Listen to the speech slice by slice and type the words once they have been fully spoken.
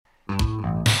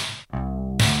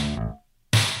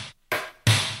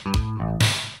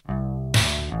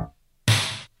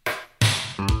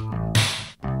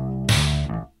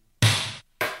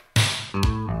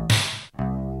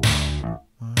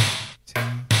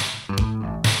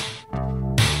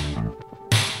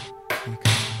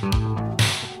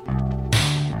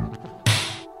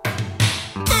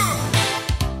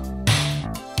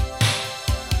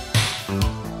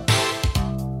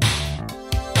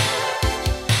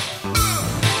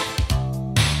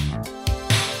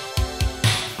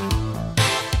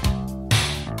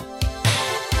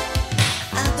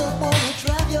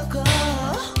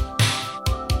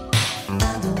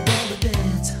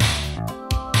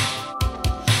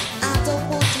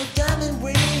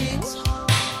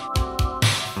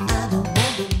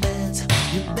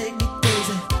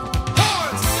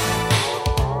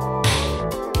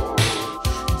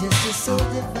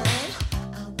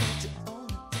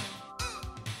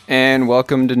And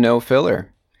welcome to No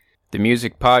Filler, the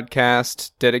music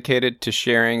podcast dedicated to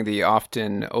sharing the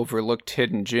often overlooked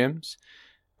hidden gems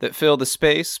that fill the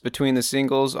space between the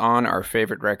singles on our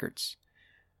favorite records.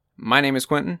 My name is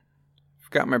Quentin. I've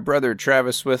got my brother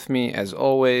Travis with me as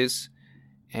always,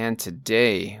 and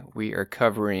today we are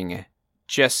covering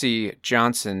Jesse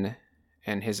Johnson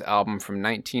and his album from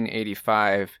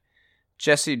 1985,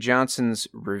 Jesse Johnson's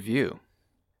Review.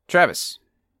 Travis,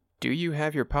 do you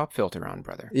have your pop filter on,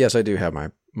 brother? Yes, I do have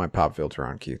my pop filter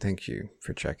on, Q. Thank you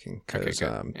for checking. Okay,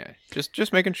 good. Yeah,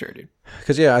 just making sure, dude.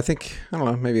 Because, yeah, I think, I don't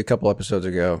know, maybe a couple episodes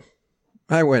ago,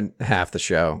 I went half the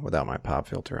show without my pop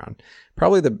filter on.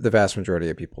 Probably the vast majority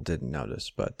of people didn't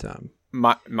notice, but...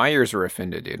 My ears were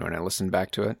offended, dude, when I listened back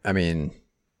to it. I mean...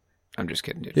 I'm just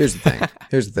kidding, dude. Here's the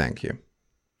thing, Q.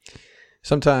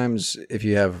 Sometimes, if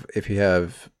you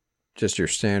have just your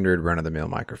standard run-of-the-mill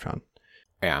microphone,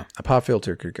 yeah, a pop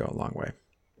filter could go a long way.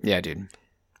 Yeah, dude.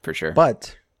 For sure.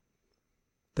 But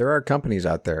there are companies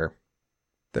out there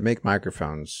that make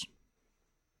microphones.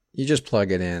 You just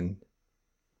plug it in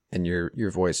and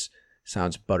your voice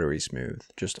sounds buttery smooth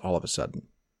just all of a sudden.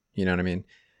 You know what I mean?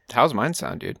 How's mine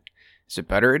sound, dude? Is it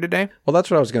buttery today? Well, that's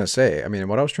what I was going to say. I mean,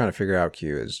 what I was trying to figure out,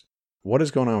 Q, is what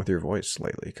is going on with your voice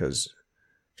lately? Because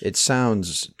it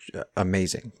sounds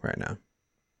amazing right now.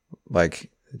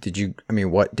 Like... Did you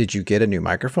get a new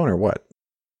microphone or what?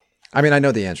 I mean, I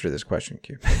know the answer to this question,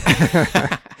 Q.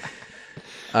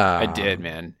 I did,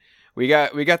 man. We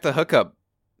got the hookup.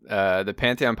 The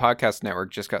Pantheon Podcast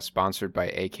Network just got sponsored by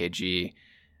AKG.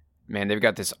 Man, they've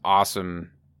got this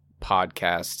awesome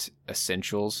podcast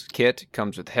essentials kit.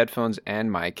 Comes with headphones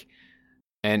and mic.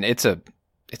 And it's a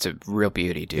real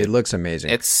beauty, dude. It looks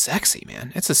amazing. It's sexy,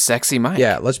 man. It's a sexy mic.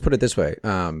 Yeah, let's put it this way.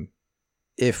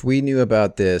 If we knew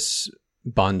about this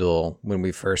bundle when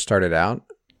we first started out,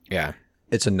 yeah,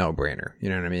 it's a no-brainer. You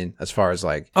know what I mean? As far as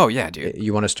like, oh yeah, dude,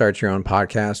 you want to start your own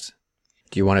podcast?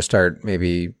 Do you want to start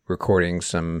maybe recording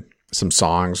some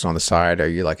songs on the side? Are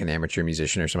you like an amateur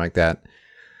musician or something like that?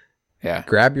 Yeah,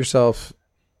 grab yourself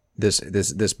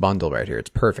this bundle right here. It's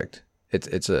perfect.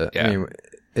 It's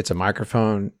a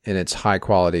microphone and it's high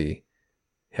quality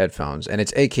headphones and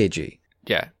it's AKG.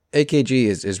 Yeah, AKG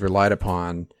is relied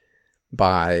upon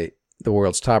by the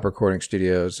world's top recording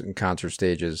studios and concert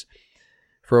stages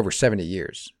for over 70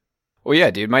 years. Well, yeah,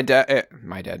 dude, our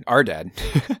dad,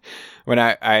 when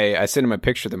I sent him a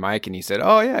picture of the mic and he said,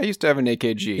 oh yeah, I used to have an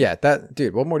AKG. Yeah,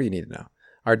 dude, what more do you need to know?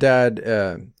 Our dad,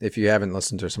 if you haven't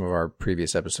listened to some of our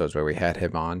previous episodes where we had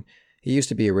him on, he used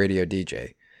to be a radio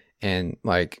DJ. And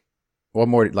like, what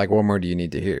more do you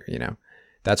need to hear? You know,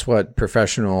 that's what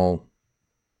professional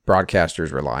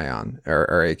broadcasters rely on, are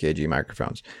AKG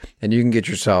microphones. And you can get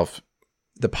yourself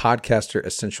the Podcaster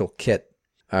Essential Kit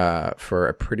for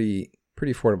a pretty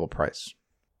affordable price.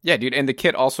 Yeah, dude. And the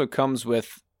kit also comes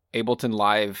with Ableton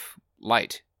Live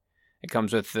Lite. It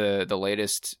comes with the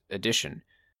latest edition,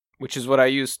 which is what I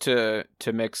use to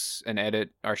mix and edit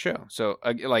our show. So,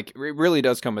 it really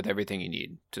does come with everything you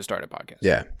need to start a podcast.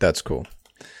 Yeah, that's cool.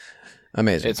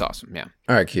 Amazing. It's awesome, yeah.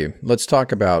 All right, Q. Let's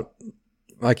talk about,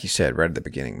 like you said right at the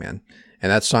beginning, man,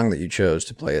 and that song that you chose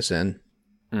to play us in.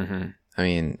 Mm-hmm. I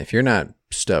mean, if you're not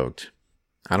stoked,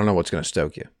 I don't know what's going to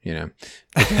stoke you, you know,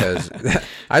 because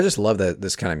I just love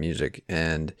this kind of music.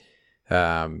 And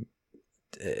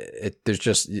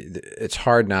it's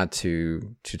hard not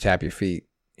to tap your feet,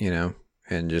 you know,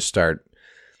 and just start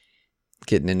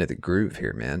getting into the groove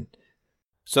here, man.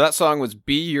 So that song was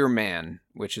Be Your Man,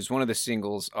 which is one of the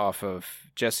singles off of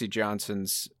Jesse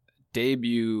Johnson's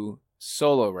debut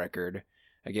solo record.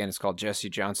 Again, it's called Jesse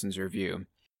Johnson's Review.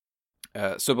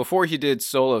 So before he did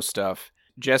solo stuff,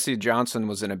 Jesse Johnson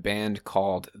was in a band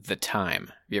called The Time.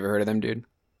 Have you ever heard of them, dude?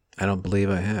 I don't believe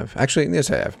I have. Actually,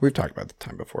 yes, I have. We've talked about The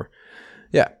Time before.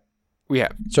 Yeah, we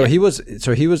have. So yeah. he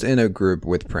was in a group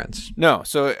with Prince. No,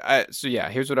 so yeah.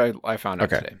 Here's what I found out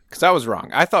today, because I was wrong.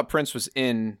 I thought Prince was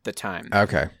in The Time.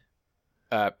 Okay.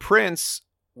 Prince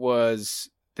was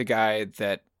the guy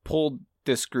that pulled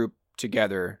this group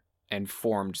together and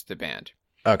formed the band.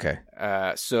 Okay.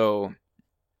 So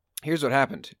here's what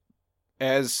happened.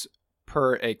 As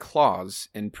per a clause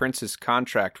in Prince's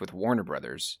contract with Warner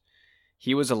Brothers,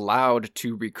 he was allowed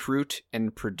to recruit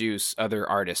and produce other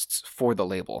artists for the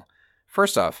label.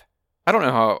 First off, I don't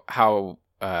know how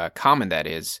common that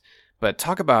is, but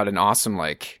talk about an awesome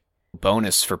like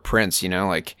bonus for Prince, you know,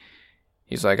 like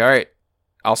he's like, all right,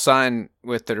 I'll sign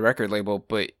with the record label,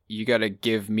 but you got to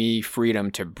give me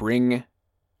freedom to bring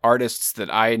artists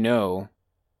that I know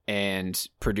and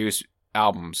produce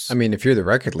albums. I mean, if you're the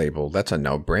record label, that's a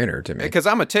no-brainer to me. Because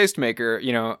I'm a tastemaker,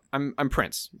 you know, I'm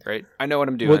Prince, right? I know what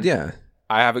I'm doing. Well, yeah.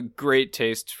 I have a great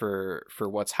taste for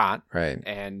what's hot, Right.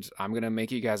 and I'm gonna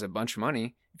make you guys a bunch of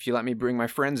money if you let me bring my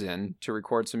friends in to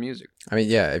record some music. I mean,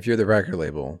 yeah, if you're the record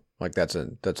label, like that's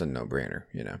a no-brainer,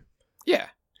 you know.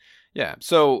 Yeah.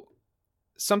 So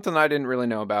something I didn't really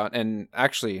know about, and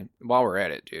actually, while we're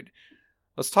at it, dude,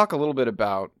 let's talk a little bit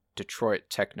about Detroit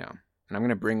techno, and I'm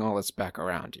gonna bring all this back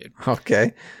around, dude.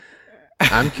 Okay.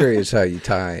 I'm curious how you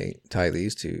tie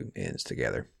these two ends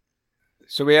together.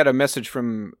 So we had a message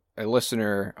from a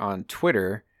listener on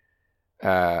Twitter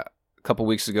a couple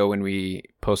weeks ago when we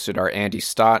posted our Andy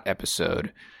Stott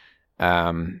episode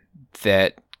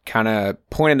that kind of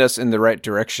pointed us in the right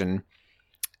direction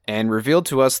and revealed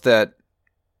to us that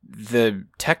the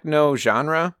techno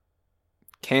genre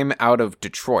came out of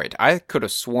Detroit. I could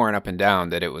have sworn up and down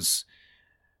that it was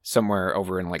somewhere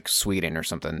over in like Sweden or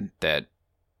something that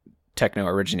techno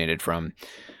originated from,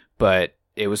 but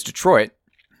it was Detroit,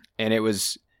 and it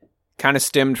was kind of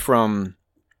stemmed from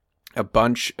a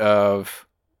bunch of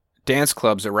dance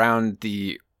clubs around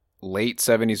the late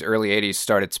 70s, early 80s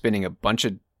started spinning a bunch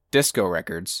of disco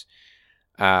records.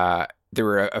 There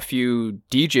were a few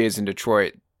DJs in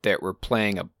Detroit that were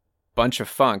playing a bunch of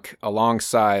funk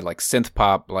alongside like synth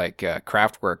pop, like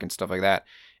Kraftwerk and stuff like that.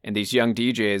 And these young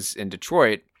DJs in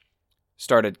Detroit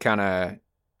started kind of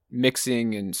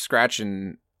mixing and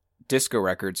scratching disco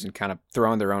records and kind of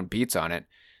throwing their own beats on it.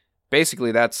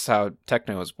 Basically, that's how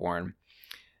techno was born.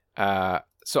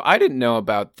 So I didn't know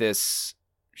about this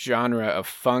genre of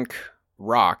funk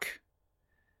rock.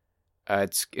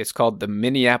 It's called the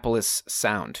Minneapolis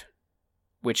Sound,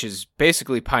 which is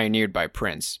basically pioneered by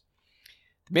Prince.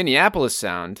 The Minneapolis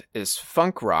Sound is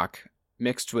funk rock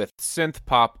mixed with synth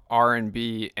pop,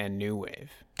 R&B, and new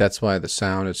wave. That's why the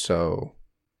sound is so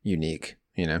unique,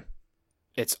 you know?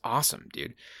 It's awesome,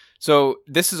 dude. So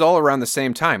this is all around the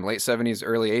same time, late 70s,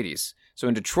 early 80s. So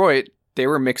in Detroit, they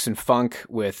were mixing funk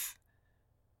with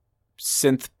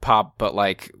synth pop, but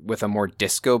like with a more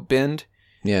disco bend.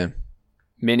 Yeah.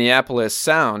 Minneapolis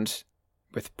Sound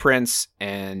with Prince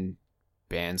and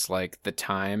bands like The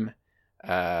Time,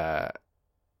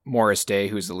 Morris Day,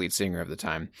 who's the lead singer of The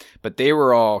Time. But they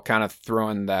were all kind of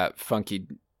throwing that funky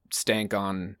stank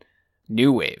on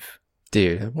new wave.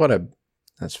 Dude,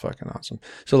 that's fucking awesome.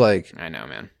 So like, I know,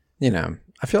 man. You know,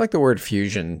 I feel like the word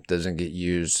fusion doesn't get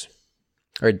used,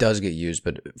 or it does get used,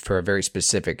 but for a very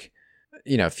specific,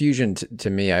 you know, fusion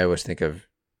to me, I always think of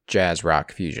jazz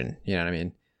rock fusion, you know what I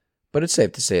mean? But it's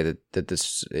safe to say that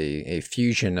this is a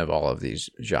fusion of all of these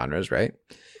genres, right?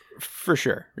 For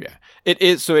sure, yeah. It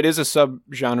is. So it is a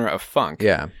subgenre of funk.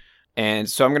 Yeah. And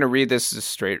so I'm going to read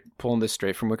this pulling this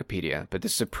straight from Wikipedia, but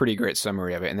this is a pretty great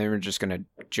summary of it. And then we're just going to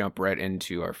jump right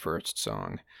into our first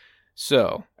song.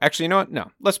 So, actually, you know what?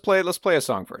 No, let's play a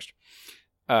song first.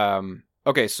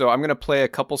 Okay, so I'm going to play a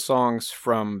couple songs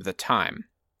from The Time.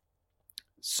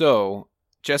 So,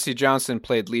 Jesse Johnson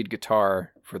played lead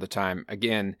guitar for The Time.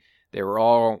 Again, they were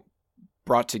all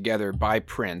brought together by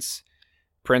Prince.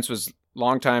 Prince was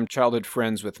longtime childhood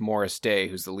friends with Morris Day,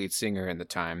 who's the lead singer in The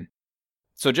Time.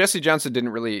 So Jesse Johnson didn't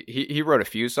really, he wrote a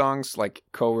few songs, like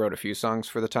co-wrote a few songs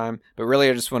for The Time, but really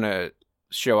I just want to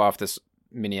show off this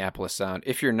Minneapolis Sound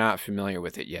if you're not familiar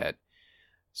with it yet.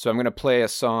 So I'm going to play a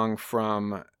song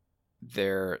from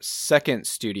their second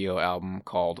studio album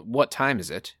called What Time Is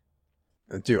It?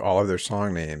 Do all of their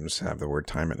song names have the word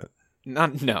time in it?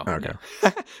 No. Okay.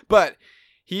 No. But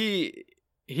he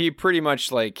pretty much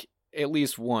like at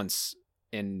least once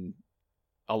in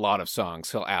a lot of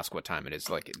songs he'll ask what time it is,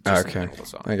 like just in the middle of the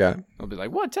song. I got it. He'll be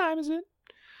like, "What time is it?"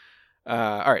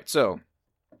 All right, so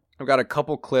I've got a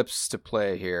couple clips to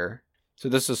play here. So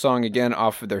this is a song again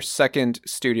off of their second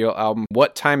studio album,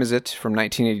 What Time Is It, from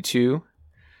 1982.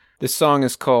 This song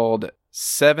is called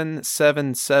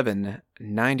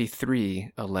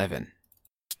 777-9311.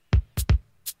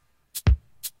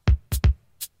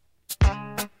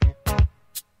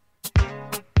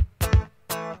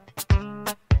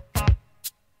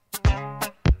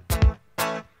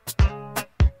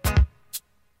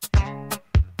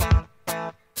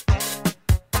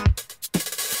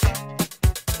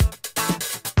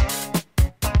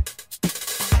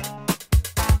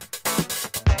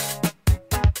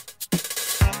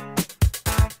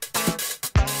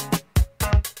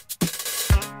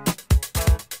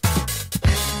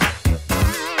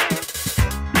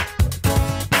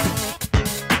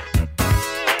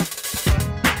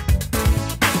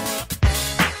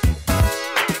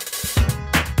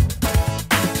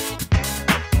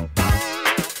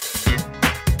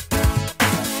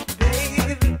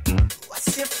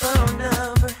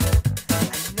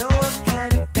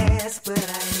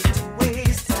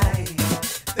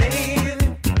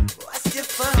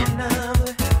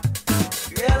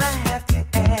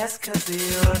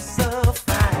 so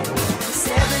fine.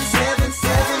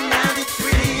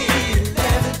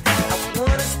 777-9311. I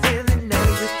wanna spend the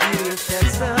night with you if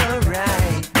that's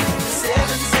alright.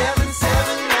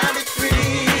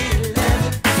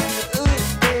 777-9311.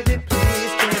 Ooh, baby,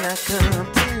 please can I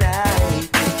come tonight?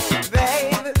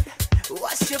 Baby,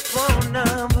 what's your phone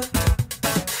number?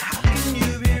 How can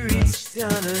you be reached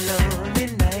on a lonely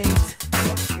night?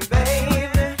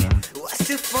 Baby, what's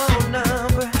your phone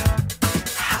number?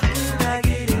 How can I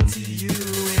get into you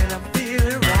when I'm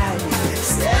feeling right?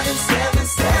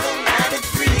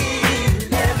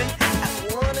 777-9311.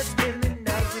 I wanna spend the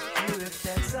night with you if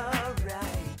that's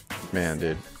alright. Man,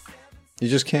 dude, you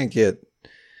just can't get.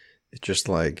 It's just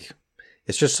like,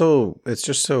 it's just so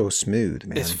smooth,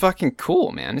 man. It's fucking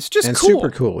cool, man. It's just and cool. super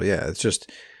cool. Yeah, it's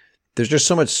just there's just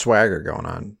so much swagger going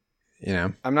on. You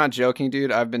know, I'm not joking,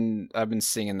 dude. I've been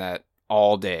singing that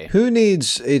all day. who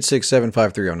needs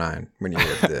 8675309 when you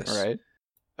hear this? Right.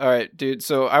 All right, dude.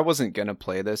 So I wasn't gonna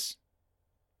play this,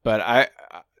 but I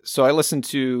listened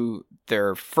to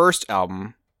their first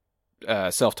album,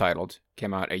 self-titled,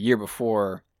 came out a year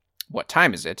before. What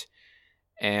Time Is It?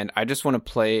 And I just want to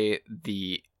play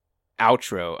the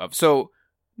outro of. So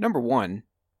number one,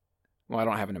 well, I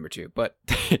don't have a number two, but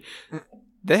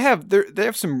they have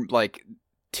some like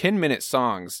 10-minute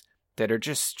songs that are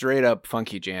just straight up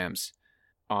funky jams,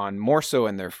 on more so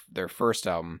in their first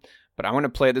album. But I want to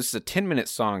play. This is a 10-minute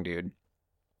song, dude.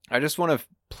 I just want to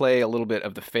play a little bit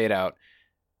of the fade out,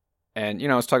 and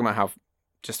I was talking about how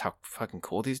fucking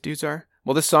cool these dudes are.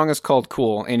 Well, this song is called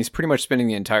Cool, and he's pretty much spending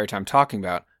the entire time talking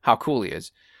about how cool he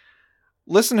is.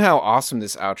 Listen how awesome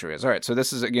this outro is. All right, so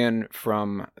this is again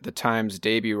from the Times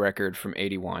debut record from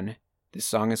 '81. This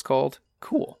song is called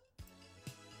Cool.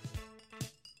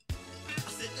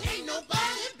 Ain't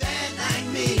nobody bad like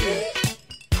me.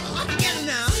 I'm getting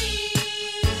now.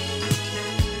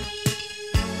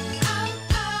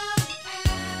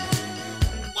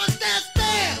 What's that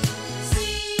spell?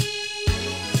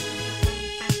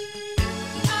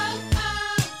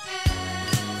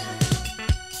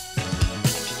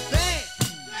 Bad.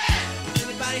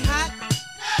 Anybody hot?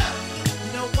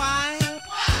 You know why?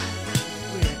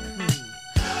 We're cool.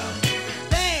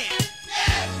 Bad.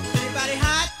 Anybody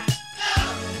hot?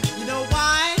 You know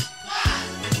why?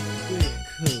 We're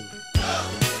cool.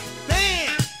 Bad.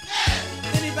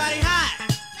 Anybody hot?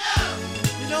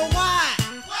 You know why?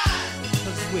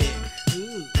 'Cause we're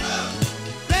cool.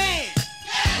 Bad.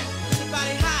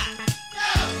 Anybody hot?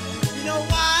 You know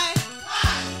why?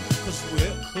 'Cause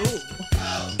we're cool.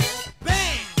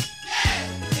 Bad.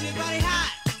 Anybody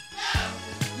hot?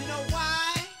 You know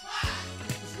why?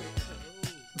 'Cause we're cool.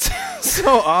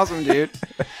 So awesome, dude.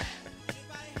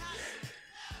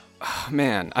 Oh,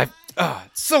 man,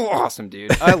 it's so awesome,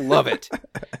 dude. I love it.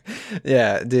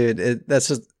 Yeah, dude, it's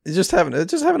just having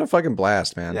a fucking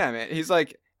blast, man. Yeah, man. He's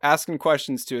like asking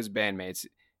questions to his bandmates.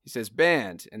 He says,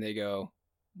 "Band," and they go,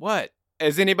 "What?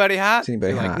 Is anybody hot?" Is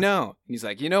anybody They're like, hot? "No." And he's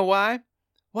like, "You know why?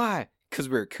 Why? Because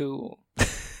we're cool."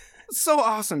 So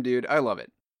awesome, dude. I love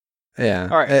it. Yeah.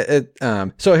 All right.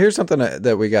 So here's something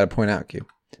that we got to point out, Q.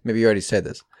 Maybe you already said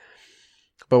this,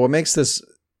 but what makes this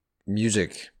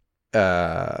music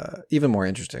even more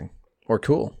interesting or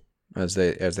cool, as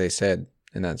they said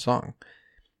in that song,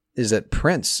 is that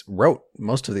Prince wrote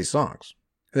most of these songs,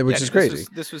 which Yeah, is crazy.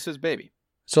 This was his baby.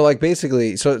 So like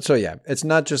basically, so yeah, it's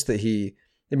not just that I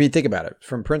mean, think about it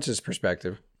from Prince's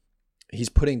perspective. He's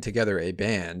putting together a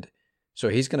band, so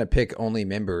he's going to pick only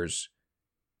members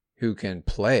who can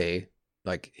play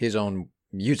like his own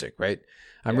music, right?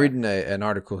 I'm Yeah. reading an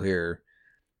article here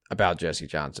about Jesse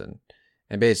Johnson,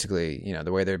 and basically,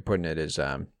 the way they're putting it is,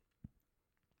 the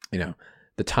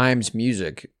Times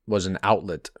music was an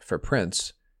outlet for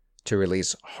Prince to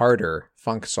release harder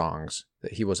funk songs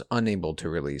that he was unable to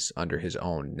release under his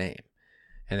own name.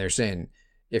 And they're saying,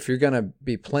 if you're going to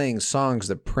be playing songs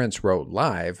that Prince wrote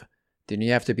live, then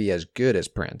you have to be as good as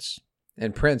Prince.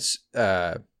 And Prince,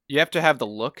 You have to have the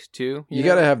look too. you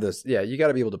got to have this, you got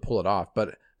to be able to pull it off.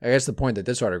 But I guess the point that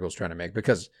this article is trying to make,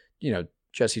 because,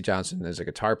 Jesse Johnson is a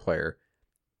guitar player,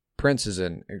 Prince is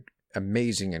an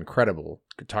amazing, incredible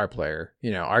guitar player,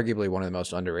 arguably one of the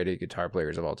most underrated guitar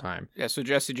players of all time. Yeah, so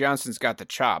Jesse Johnson's got the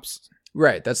chops.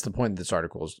 Right. That's the point that this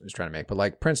article is trying to make. But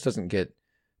like Prince doesn't get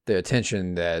the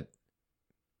attention that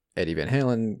Eddie Van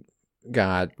Halen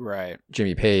got, Right.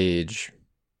 Jimmy Page.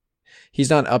 He's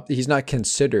not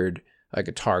considered a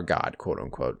guitar god, quote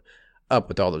unquote, up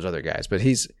with all those other guys. But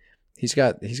he's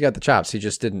got the chops. He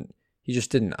just didn't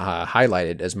highlight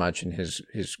it as much in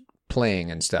his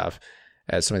playing and stuff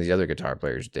as some of these other guitar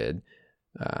players did.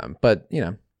 But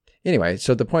Anyway,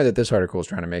 so the point that this article is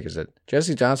trying to make is that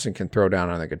Jesse Johnson can throw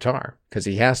down on the guitar because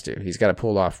he has to. He's got to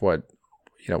pull off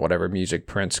whatever music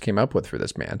Prince came up with for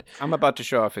this band. I'm about to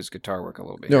show off his guitar work a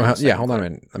little bit. No, here in a second. hold on a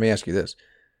minute. Let me ask you this,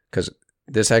 because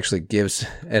this actually gives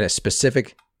a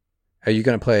specific. Are you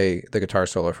going to play the guitar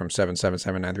solo from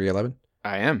 7779311?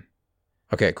 I am.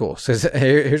 Okay, cool. So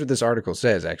here's what this article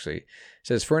says, actually. It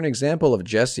says, for an example of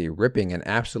Jesse ripping an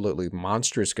absolutely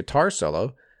monstrous guitar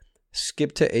solo,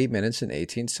 skip to 8 minutes and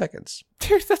 18 seconds.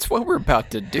 Dude, that's what we're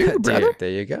about to do, brother. There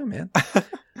you go, man.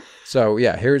 So,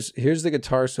 yeah, here's the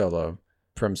guitar solo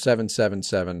from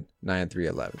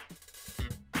 7779311.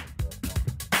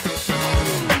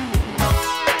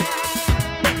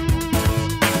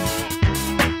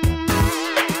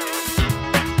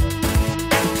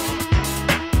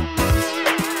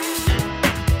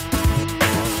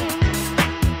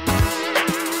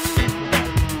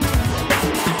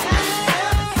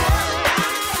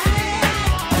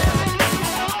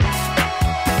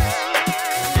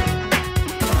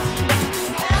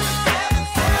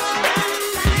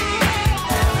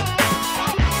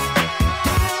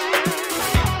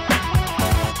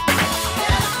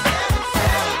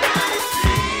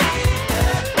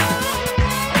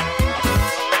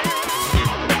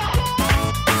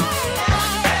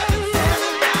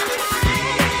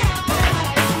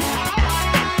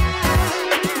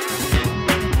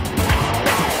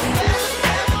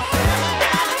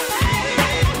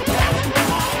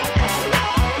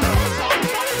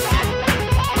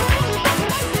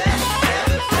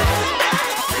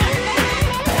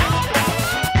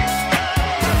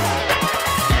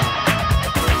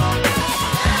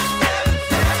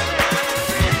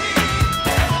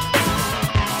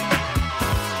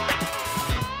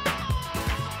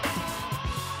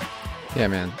 Yeah,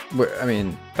 man. I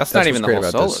mean, That's not even the what's whole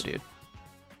great solo, about this. dude.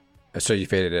 So you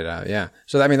faded it out, yeah.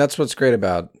 So I mean, that's what's great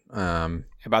about,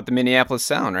 About the Minneapolis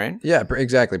sound, right? yeah,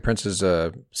 exactly. Prince's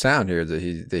sound here that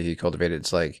he cultivated.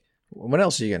 It's like, when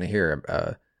else are you going to hear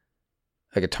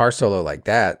a guitar solo like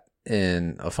that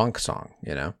in a funk song,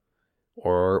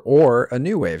 or a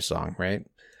new wave song, right?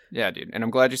 Yeah, dude. And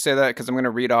I'm glad you say that because I'm going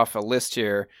to read off a list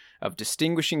here of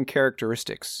distinguishing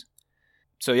characteristics.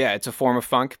 So yeah, it's a form of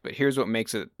funk, but here's what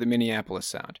makes it the Minneapolis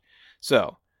sound.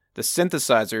 So the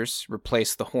synthesizers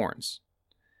replace the horns,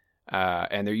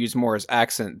 and they're used more as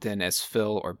accent than as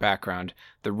fill or background.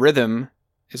 The rhythm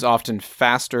is often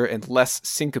faster and less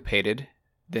syncopated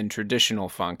than traditional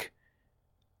funk,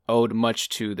 owed much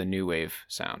to the new wave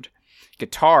sound.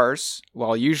 Guitars,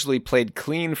 while usually played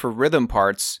clean for rhythm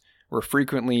parts, were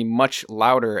frequently much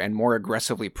louder and more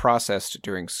aggressively processed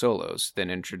during solos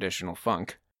than in traditional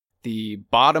funk. The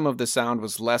bottom of the sound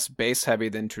was less bass-heavy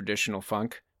than traditional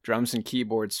funk. Drums and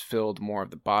keyboards filled more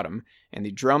of the bottom, and the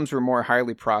drums were more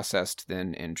highly processed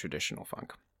than in traditional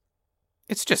funk.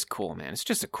 It's just cool, man. It's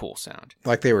just a cool sound.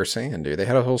 Like they were saying, dude. They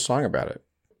had a whole song about it.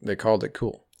 They called it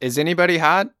cool. Is anybody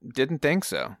hot? Didn't think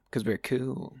so, because we're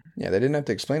cool. Yeah, they didn't have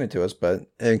to explain it to us, but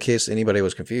in case anybody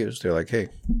was confused, they're like, hey,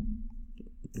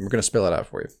 we're going to spell it out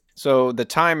for you. So the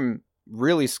time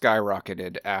really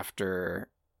skyrocketed after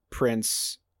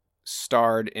Prince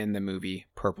starred in the movie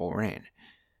Purple Rain.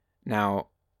 Now,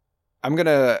 I'm going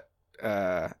to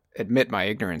admit my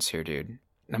ignorance here, dude.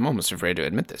 I'm almost afraid to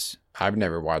admit this. I've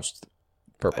never watched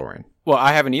Purple Rain. Well,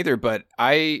 I haven't either, but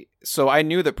I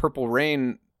knew that Purple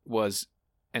Rain was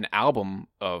an album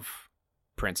of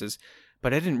Prince's,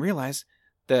 but I didn't realize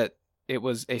that it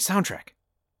was a soundtrack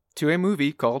to a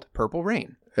movie called Purple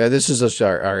Rain. This is just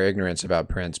our ignorance about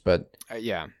Prince, but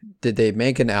Yeah. did they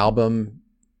make an album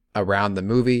around the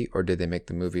movie, or did they make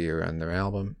the movie around their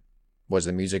album? Was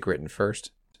the music written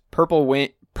first? Purple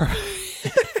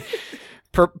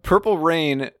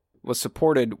Rain was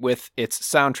supported with its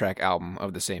soundtrack album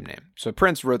of the same name. So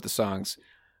Prince wrote the songs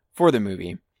for the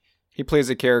movie. He plays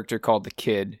a character called the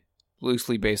Kid,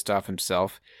 loosely based off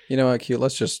himself. You know what, Q?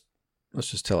 Let's just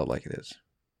tell it like it is.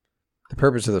 The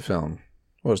purpose of the film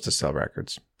was to sell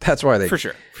records. That's why For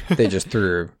sure. they just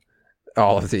threw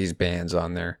all of these bands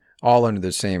on there, all under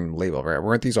the same label, right?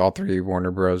 Weren't these all three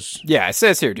Warner Bros? Yeah, it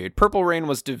says here, dude. Purple Rain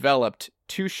was developed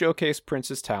to showcase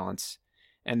Prince's talents,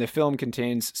 and the film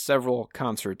contains several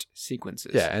concert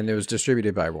sequences. Yeah, and it was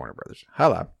distributed by Warner Brothers.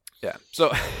 Hello. Yeah.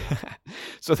 So,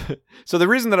 so the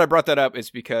reason that I brought that up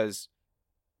is because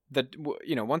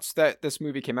once this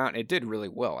movie came out, and it did really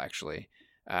well, actually.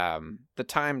 The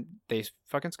time they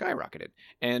fucking skyrocketed,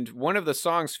 and one of the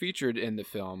songs featured in the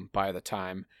film by the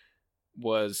time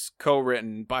was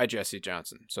co-written by Jesse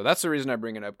Johnson. So that's the reason I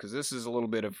bring it up, because this is a little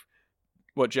bit of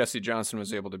what Jesse Johnson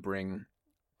was able to bring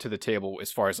to the table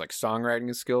as far as like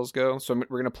songwriting skills go. So we're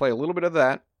going to play a little bit of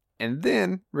that, and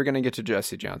then we're going to get to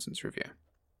Jesse Johnson's review.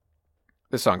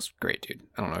 This song's great, dude.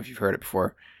 I don't know if you've heard it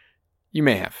before. You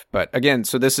may have. But again,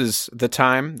 so this is The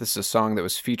Time. This is a song that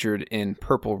was featured in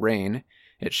Purple Rain.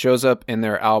 It shows up in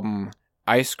their album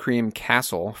Ice Cream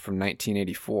Castle from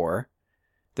 1984.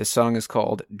 This song is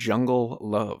called Jungle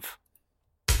Love.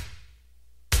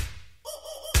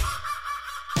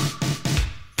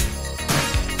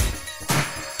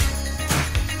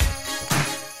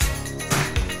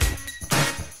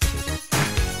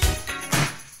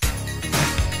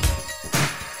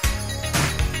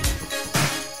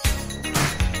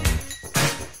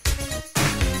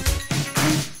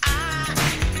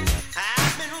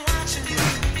 I've been watching you.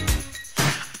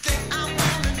 Think I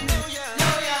wanna know ya.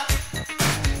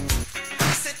 I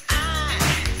said I'm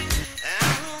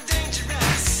real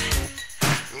dangerous.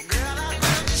 Girl, I'd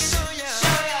love to show ya.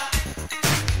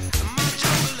 My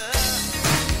jungle love.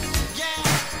 Yeah. I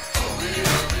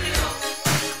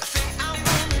think I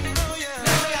wanna know ya.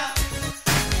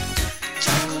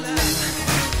 Jungle love.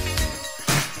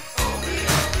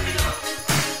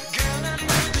 Girl, I'd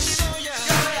love to show ya.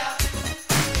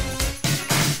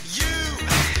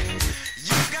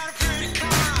 You got a pretty car.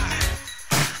 I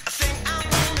think I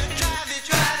wanna drive it.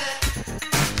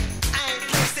 I ain't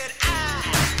place that I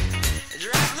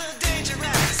drive a little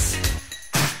dangerous.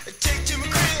 Take to my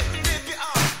crib, rip you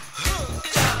off.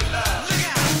 Look out.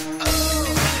 Oh.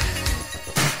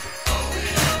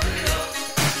 I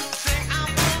think I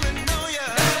wanna know ya.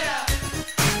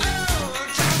 Oh,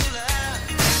 jungle love.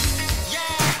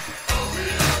 Yeah.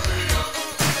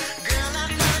 Girl,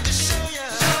 I'd love to show ya.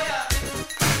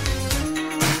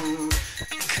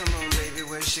 Come on, baby,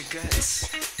 where's your guts?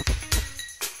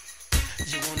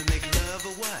 You wanna make love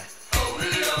or what?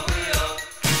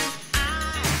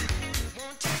 I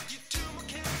won't take you to my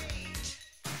cage.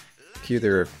 Q,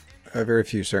 there are very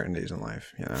few certainties in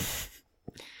life, you know.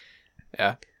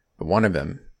 Yeah. But one of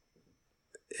them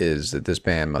is that this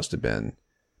band must have been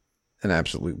an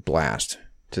absolute blast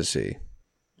to see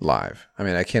live. I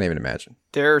mean, I can't even imagine.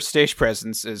 Their stage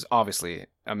presence is obviously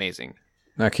amazing.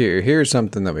 Now, Q, here's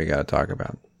something that we got to talk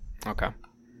about. Okay.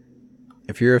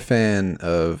 If you're a fan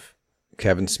of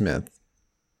Kevin Smith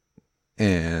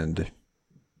and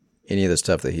any of the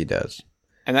stuff that he does,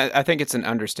 And I think it's an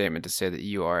understatement to say that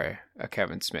you are a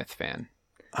Kevin Smith fan.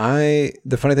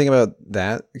 the funny thing about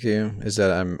that, Q, is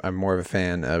that I'm more of a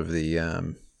fan of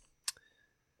the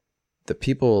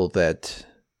people that,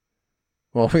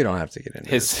 well, we don't have to get into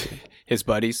His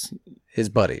buddies. his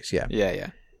buddies, yeah. Yeah.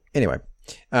 Anyway,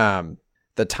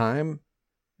 The Time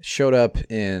showed up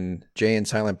in Jay and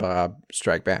Silent Bob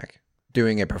Strike Back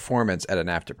doing a performance at an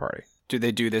after party. Do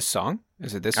they do this song?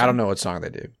 Is it this song? I don't know what song they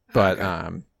do, but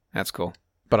Okay. That's cool.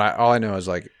 but all I know is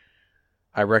like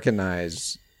I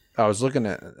recognize. I was trying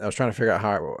to figure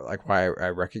out why I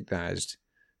recognized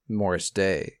Morris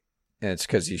Day, and it's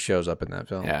because he shows up in that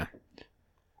film. Yeah.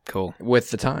 Cool. With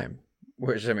The Time,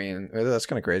 which I mean that's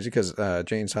kind of crazy because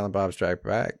Jay and Silent Bob Strike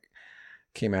Back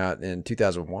came out in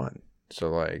 2001. So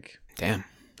like, Damn.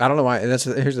 I don't know why. And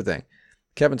here's the thing,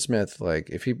 Kevin Smith, like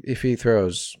if he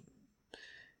throws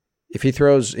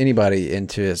anybody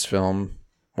into his film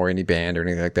or any band or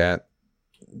anything like that,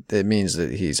 it means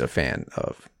that he's a fan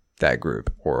of that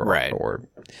group or Right. or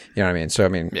you know what I mean. So I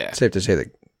mean, Yeah. it's safe to say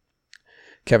that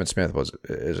Kevin Smith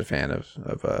is a fan of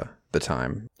The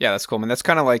Time. Yeah, that's cool, man. That's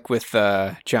kind of like with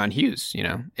John Hughes, you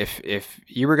know. If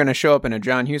you were going to show up in a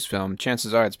John Hughes film,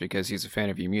 chances are it's because he's a fan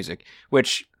of your music,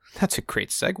 which that's a great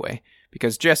segue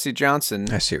because Jesse Johnson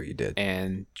I see what you did.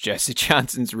 and Jesse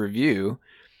Johnson's review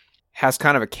has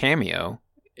kind of a cameo,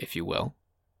 if you will,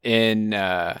 in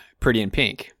Pretty in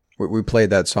Pink. We played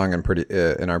that song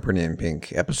in our Pretty in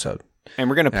Pink episode. And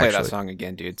we're going to play that Actually. song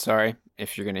again, dude. Sorry.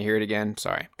 If you're going to hear it again,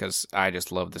 sorry. Because I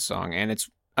just love the song. And it's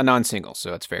a non-single,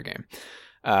 so it's fair game.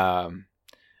 But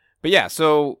yeah,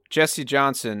 so Jesse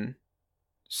Johnson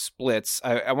splits.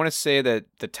 I want to say that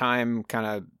the time kind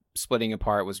of splitting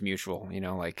apart was mutual, you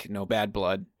know, like no bad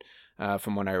blood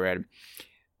from what I read.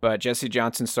 But Jesse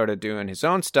Johnson started doing his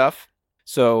own stuff.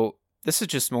 So this is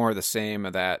just more of the same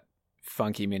of that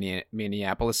funky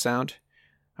Minneapolis sound.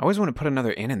 I always want to put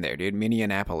another in there, dude.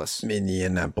 Minneapolis.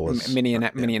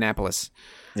 Minneapolis.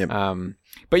 Yep.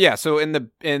 But yeah, so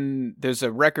there's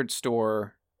a record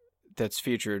store that's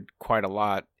featured quite a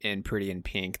lot in Pretty in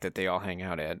Pink that they all hang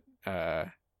out at.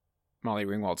 Molly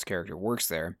Ringwald's character works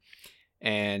there,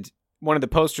 and one of the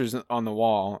posters on the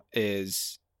wall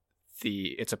is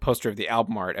it's a poster of the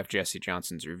album art of Jesse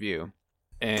Johnson's review,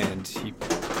 and did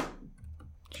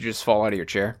you just fall out of your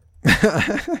chair?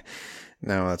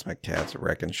 No, that's my cat's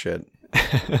wrecking shit.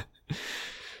 It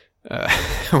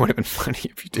would have been funny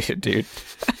if you did, dude.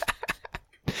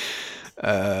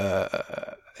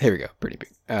 Here we go. Pretty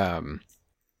big.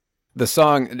 The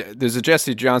song, there's a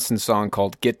Jesse Johnson song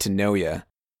called Get to Know Ya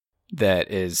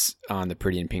that is on the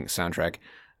Pretty in Pink soundtrack.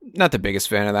 Not the biggest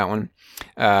fan of that one.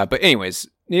 But anyways,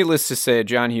 needless to say,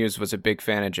 John Hughes was a big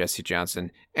fan of Jesse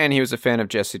Johnson, and he was a fan of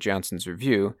Jesse Johnson's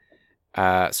review.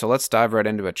 So let's dive right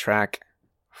into a track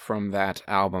from that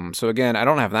album. So again, I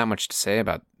don't have that much to say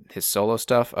about his solo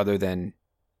stuff other than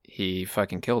he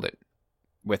fucking killed it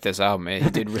with this album. He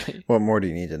did really. What more do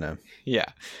you need to know? Yeah.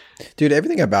 Dude,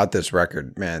 everything about this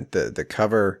record, man, the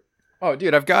cover, Oh,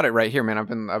 dude, I've got it right here, man. I've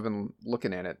been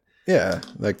looking at it. yeah,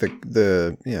 like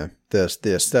the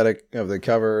aesthetic of the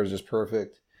cover is just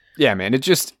perfect. Yeah, man. It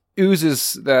just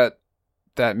oozes that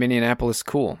Minneapolis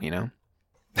cool, you know?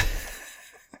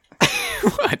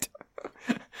 What?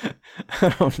 I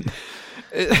don't know.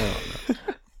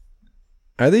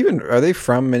 Are they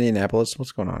from Minneapolis?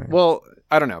 What's going on here? Well,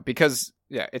 I don't know, because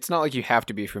yeah, it's not like you have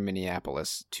to be from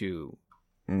Minneapolis to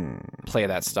play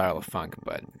that style of funk,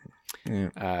 but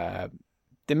Yeah.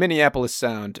 the Minneapolis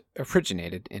sound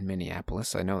originated in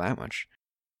Minneapolis. I know that much.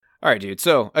 All right, dude.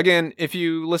 So again, if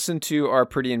you listen to our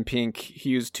Pretty in Pink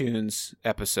Hughes Tunes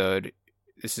episode,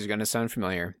 this is going to sound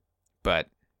familiar, but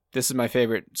this is my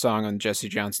favorite song on Jesse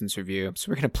Johnson's review, so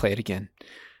we're going to play it again.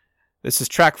 This is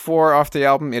track 4 off the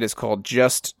album. It is called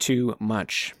Just Too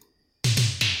Much.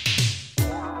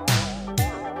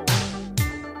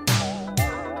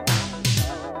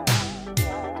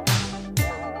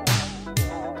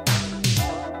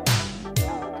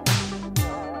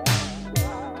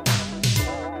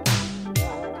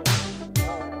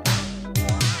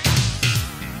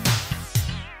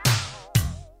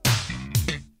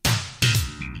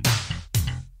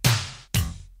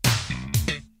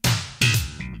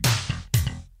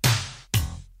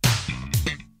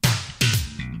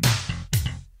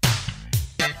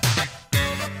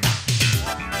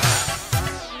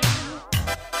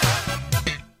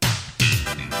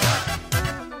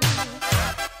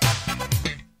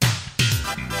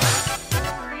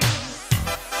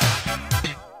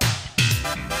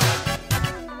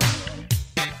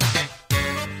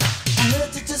 I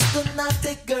heard you just a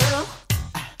naughty girl,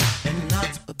 and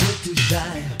not a bit too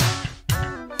shy.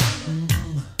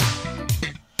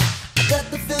 I got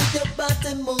to feel your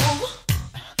body move,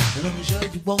 and I'm sure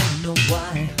you wanna know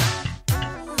why.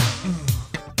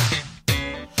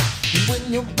 And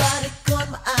when your body caught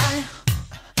my eye,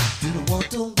 didn't want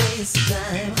to waste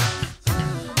time.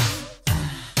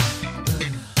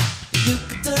 You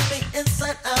could turn me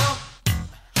inside out,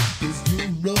 'cause you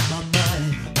blow my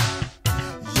mind.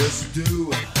 Yes, you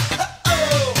do.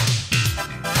 Oh!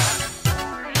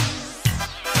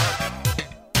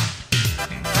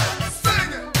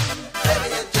 Sing it! Baby,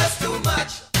 you're just too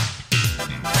much.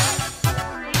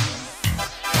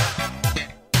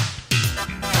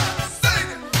 Sing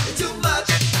it! You're too much.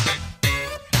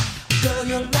 Girl,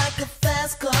 you're like a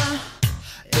fast car.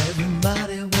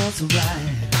 Everybody wants a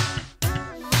ride.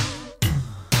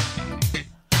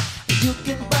 You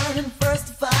can burn in first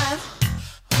to 5.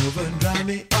 Over and drive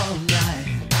me all night.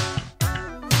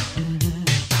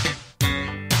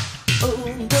 Oh,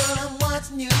 girl, I'm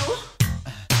watching you.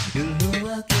 You know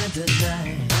I can't deny.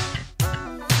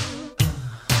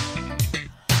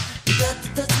 You got to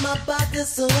touch my body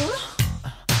soon.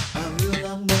 I'm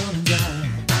gonna die.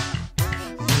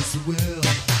 Yes, you will.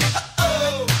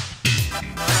 Oh!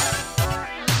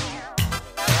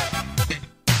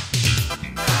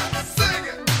 Sing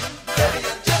it! Baby,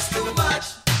 you're just too much.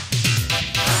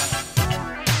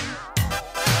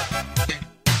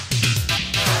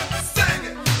 Sing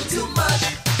it! You're too much.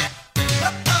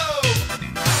 Oh!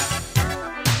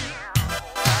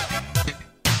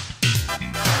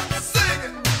 Sing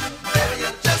it! Baby,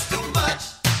 you're just too much.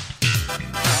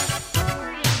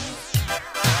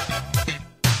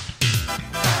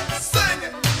 Sing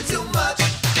it! You're too much.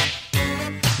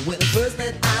 When I first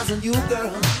laid eyes on you,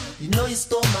 girl, you know you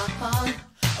stole my heart.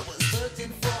 I was searching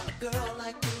for a girl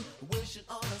like you, wishing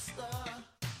on a star.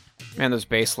 Man, those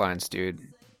bass lines, dude.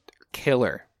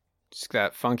 Killer. Just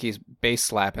that funky bass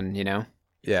slapping, you know?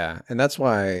 Yeah, and that's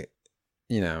why,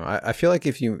 I feel like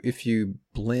if you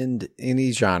blend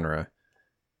any genre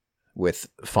with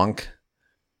funk,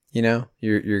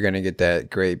 you're gonna get that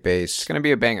great It's bass, going to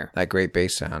be a banger. that great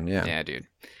bass sound. Yeah, Yeah, dude.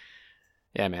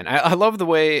 Yeah, man. I love the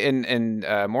way, and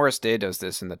Morris Day does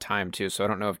this in The Time, too, so I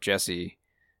don't know if Jesse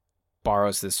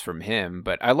borrows this from him,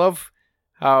 but I love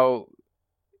how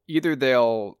either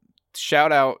they'll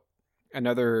shout out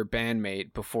another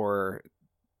bandmate before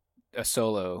a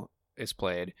solo is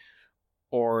played,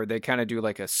 or they kind of do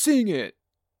like a sing it,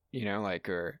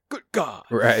 or good God.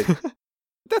 right.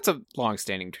 That's a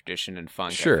long-standing tradition in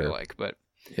funk, I Sure. feel like, but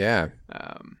Yeah,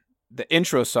 the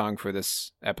intro song for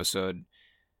this episode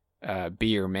Be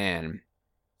Your Man,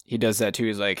 he does that too.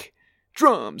 He's like,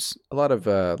 drums. A lot of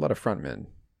frontmen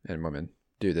and women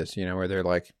do this, where they're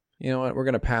like, you know what, we're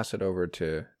gonna pass it over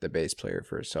to the bass player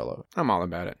for a solo. I'm all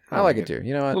about it. I like it too.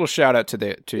 You know A what? little shout out to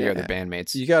your Yeah. other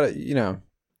bandmates. You gotta,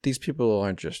 these people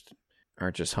aren't just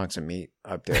hunks of meat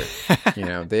up there.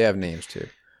 They have names too.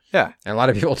 Yeah. And a lot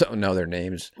of people don't know their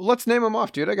names. Let's name them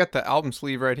off, dude. I got the album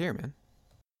sleeve right here, man.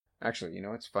 Actually,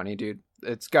 it's funny, dude.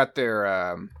 It's got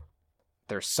their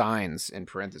signs in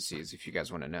parentheses, if you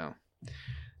guys want to know.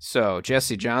 So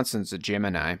Jesse Johnson's a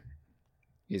Gemini.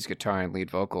 He's guitar and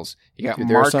lead vocals. You got Dude,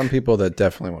 there Mark. are some people that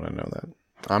definitely want to know that.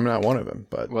 I'm not one of them,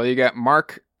 but Well, you got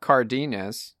Mark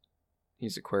Cardenas.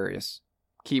 He's Aquarius.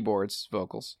 Keyboards,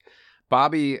 vocals.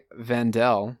 Bobby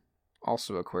Vandell,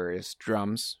 also Aquarius.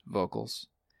 Drums, vocals.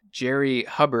 Jerry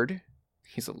Hubbard.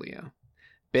 He's a Leo.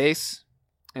 Bass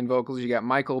and vocals. You got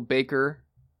Michael Baker,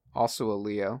 also a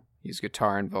Leo. He's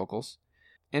guitar and vocals.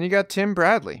 And you got Tim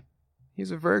Bradley.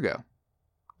 He's a Virgo.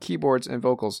 Keyboards and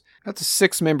vocals. That's a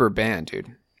 6-member band,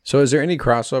 dude. So is there any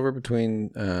crossover between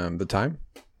the time?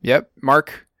 Yep.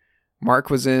 Mark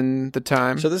was in the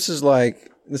time. so this is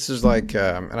like,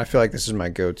 and I feel like this is my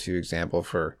go-to example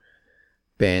for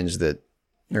bands that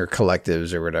or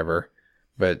collectives or whatever.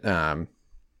 But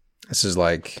this is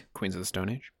like, Queens of the Stone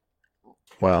Age.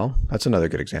 well, that's another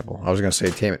good example. I was going to say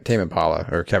Tame Impala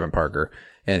or Kevin Parker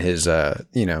and his,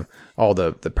 all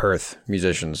the Perth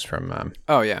musicians from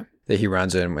Oh, yeah. that he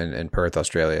runs in Perth,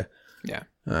 Australia. Yeah.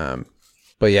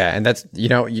 But yeah, and that's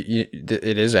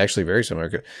it is actually very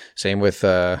similar. Same with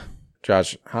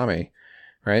Josh Homme,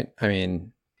 right? I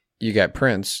mean, you got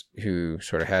Prince, who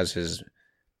sort of has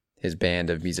his band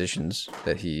of musicians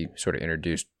that he sort of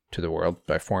introduced to the world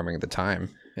by forming the time,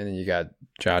 and then you got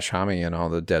Josh Homme and all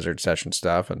the Desert Session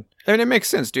stuff, and I mean, it makes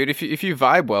sense, dude. If you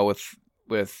vibe well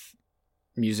with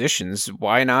musicians,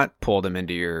 why not pull them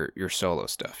into your solo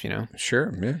stuff?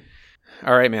 sure, yeah.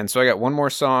 All right, man. So I got one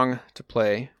more song to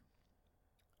play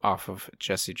off of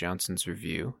Jesse Johnson's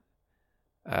review.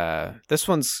 This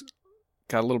one's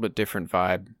got a little bit different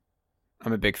vibe.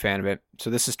 I'm a big fan of it. So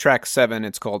this is track 7.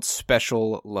 It's called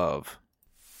Special Love.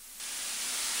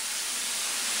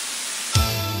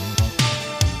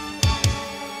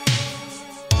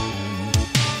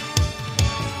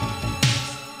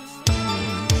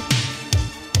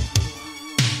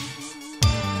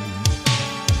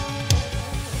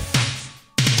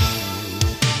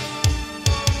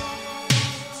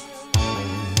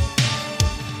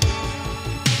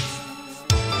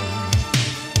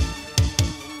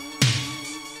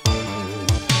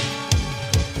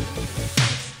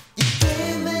 You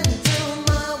came into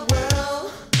my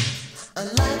world,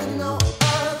 unlike no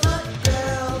other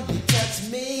girl. You touched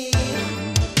me,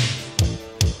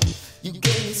 you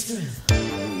gave me strength.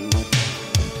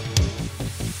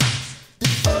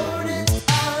 Devoted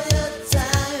all your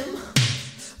time,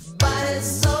 body,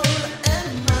 soul, and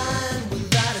mind,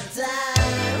 without a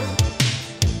dime.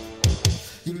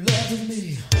 You loved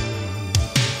me.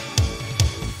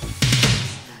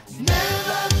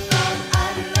 Never thought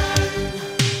I'd learn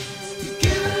to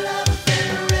give love in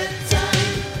return.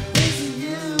 Pleasing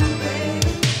you,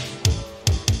 baby,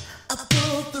 I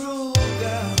pull through,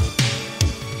 girl.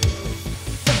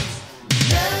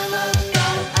 Never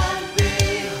thought I'd be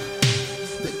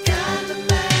the kind of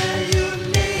man you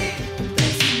need.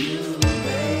 Pleasing you,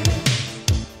 baby,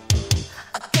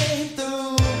 I came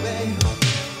through, baby,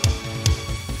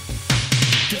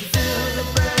 to feel the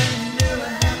brand new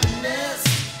happiness.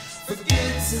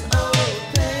 Forgets an old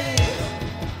pain,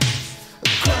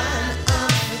 crying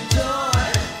out for joy.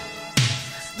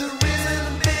 The reason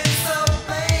I'm being so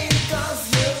plain, 'cause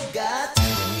you've got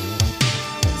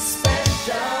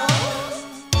special love.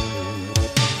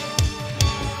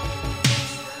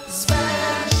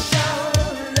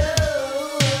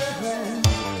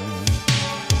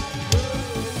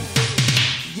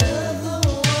 You're the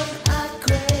one I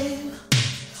crave.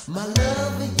 My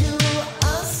love for you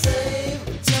I'll save.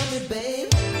 Tell me,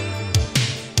 babe,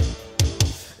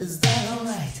 is that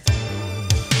alright?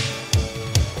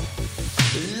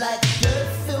 Like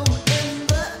perfume in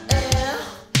the air,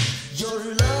 your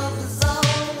love is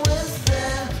always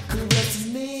there. Caress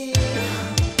me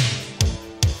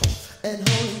and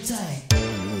hold me tight.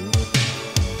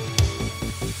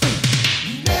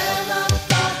 Never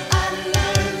thought I'd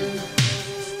learn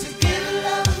to give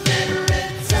love in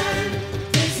return.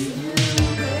 Pleasing you,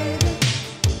 baby,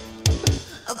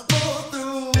 I pull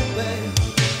through, baby.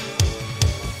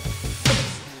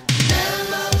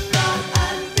 Never thought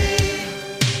I'd be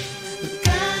the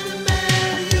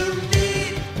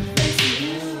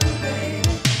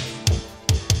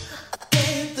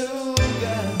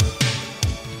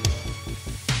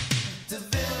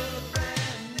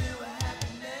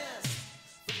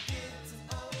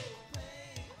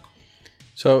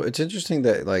So it's interesting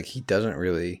that like he doesn't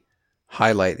really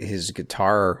highlight his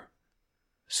guitar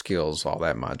skills all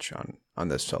that much on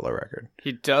this solo record.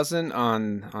 He doesn't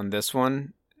on this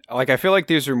one. Like, I feel like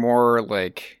these are more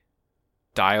like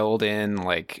dialed in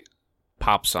like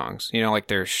pop songs. You know, like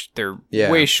they're Yeah.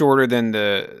 way shorter than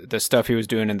the stuff he was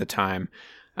doing in the time.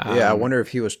 Yeah, I wonder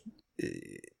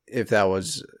if that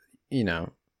was, you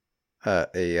know,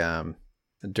 a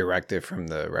directive from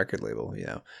the record label, you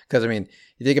know, because I mean,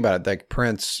 you think about it, like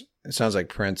Prince. It sounds like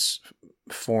Prince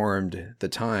formed the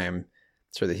time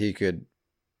so that he could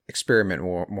experiment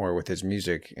more with his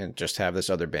music and just have this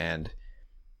other band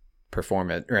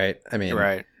perform it, right? I mean,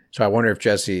 right. So I wonder if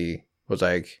Jesse was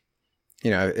like,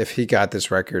 you know, if he got this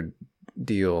record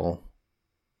deal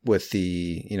with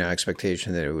the, you know,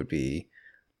 expectation that it would be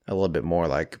a little bit more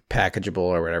like packageable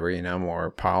or whatever, you know, more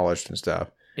polished and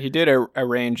stuff. He did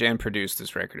arrange and produce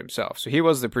this record himself, so he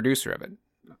was the producer of it.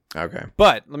 Okay.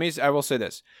 But I will say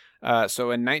this.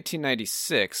 So in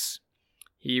 1996,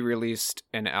 he released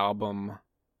an album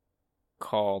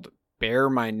called Bare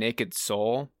My Naked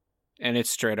Soul, and it's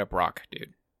straight up rock,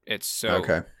 dude. It's so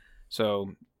Okay.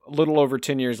 So a little over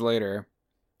 10 years later,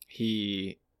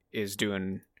 he is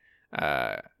doing.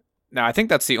 Now I think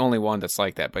that's the only one that's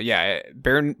like that. But yeah,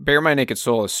 Bare My Naked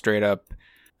Soul is straight up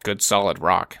good, solid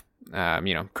rock.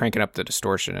 You know, cranking up the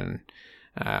distortion, and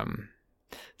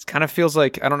it kind of feels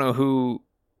like, I don't know who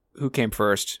came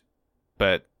first,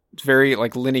 but it's very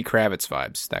like Lenny Kravitz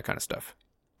vibes, that kind of stuff.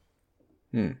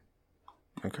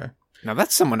 Okay. Now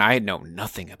that's someone I know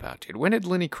nothing about, dude. When did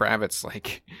Lenny Kravitz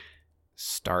like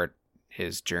start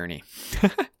his journey?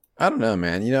 I don't know,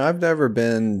 man. You know, I've never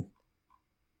been.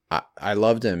 I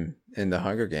loved him in the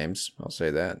Hunger Games. I'll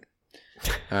say that.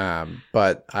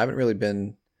 But I haven't really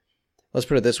been. Let's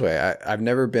put it this way. I've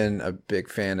never been a big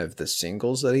fan of the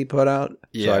singles that he put out.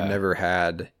 Yeah. So I've never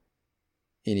had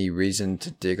any reason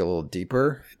to dig a little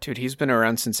deeper. Dude, he's been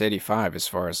around since '85 as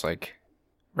far as like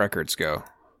records go.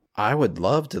 I would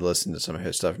love to listen to some of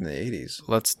his stuff from the 80s.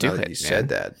 Let's do Now it. that you said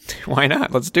that. Why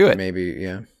not? Let's do it. Maybe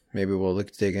we'll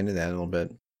dig into that a little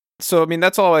bit. So, I mean,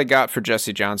 that's all I got for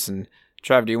Jesse Johnson.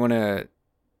 Trav, do you want to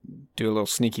do a little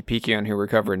sneaky peeky on who we're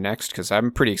covering next? Because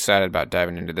I'm pretty excited about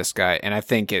diving into this guy, and I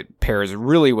think it pairs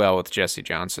really well with Jesse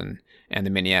Johnson and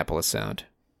the Minneapolis sound.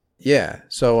 Yeah.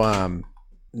 So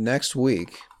next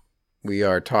week we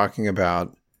are talking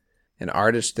about an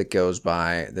artist that goes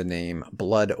by the name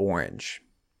Blood Orange.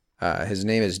 His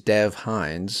name is Dev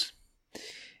Hynes,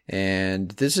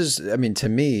 and this is, I mean, to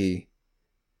me,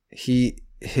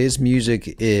 his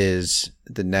music is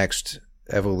the next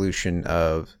evolution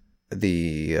of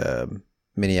the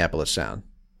Minneapolis sound.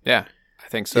 Yeah, I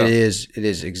think so. It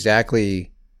is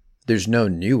exactly. There's no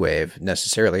new wave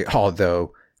necessarily,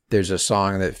 although there's a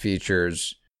song that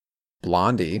features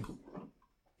Blondie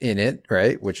in it,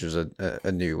 right? Which is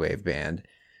a new wave band.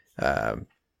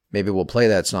 Maybe we'll play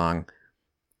that song.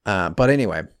 But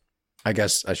anyway, I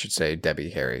guess I should say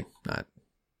Debbie Harry, not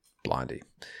Blondie.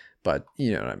 But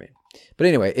you know what I mean. But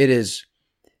anyway, it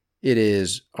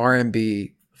is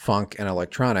R&B, funk, and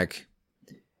electronic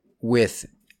with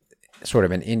sort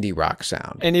of an indie rock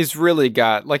sound. And he's really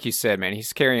got, like you said, man,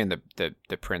 he's carrying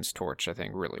the Prince torch, I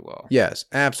think, really well. Yes,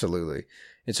 absolutely.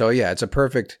 And so, yeah, it's a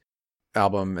perfect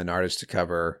album and artist to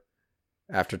cover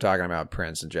after talking about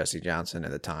Prince and Jesse Johnson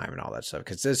at the time and all that stuff.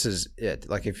 Because this is it.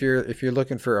 Like, if you're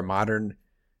looking for a modern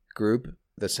group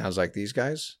that sounds like these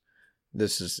guys,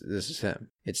 this is him.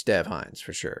 It's Dev Hynes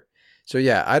for sure. So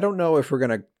yeah, I don't know if we're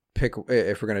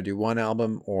gonna do one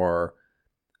album or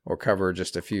cover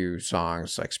just a few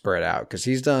songs like spread out, because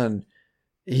he's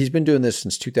been doing this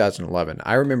since 2011.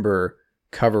 I remember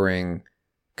covering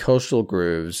Coastal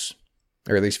Grooves,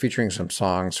 or at least featuring some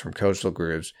songs from Coastal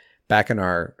Grooves back in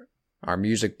our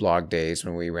music blog days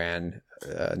when we ran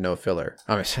No Filler.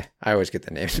 I always get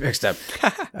the names mixed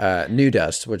up. New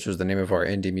Dust, which was the name of our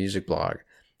indie music blog,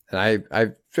 and I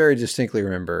very distinctly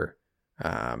remember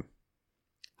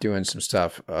doing some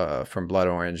stuff from Blood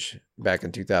Orange back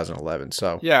in 2011.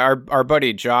 So yeah, our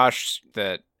buddy Josh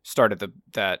that started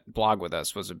that blog with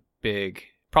us was a big,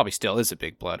 probably still is a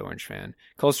big Blood Orange fan.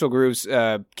 Coastal Grooves,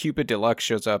 Cupid Deluxe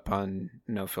shows up on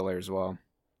No Filler as well.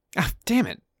 Ah, damn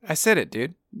it. I said it,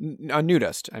 dude. On New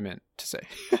Dust, I meant to say.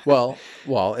 well,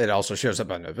 it also shows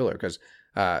up on No Filler because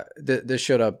this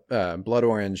showed up. Blood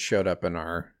Orange showed up in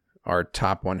our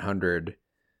top 100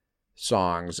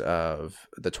 songs of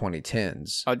the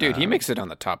 2010s. Oh, dude, he makes it on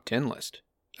the top 10 list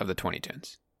of the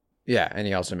 2010s. Yeah, and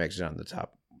he also makes it on the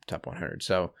top 100.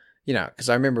 So, you know, because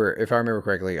if I remember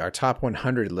correctly, our top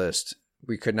 100 list,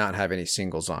 we could not have any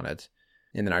singles on it.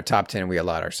 And then our top 10, we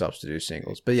allowed ourselves to do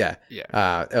singles. But yeah.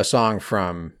 Yeah. A song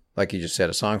from like you just said,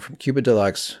 a song from Cuba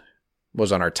Deluxe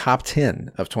was on our top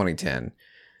 10 of 2010.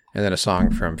 And then a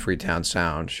song from Freetown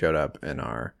Sound showed up in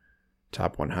our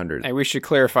top 100. And we should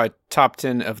clarify top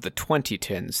 10 of the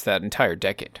 2010s, that entire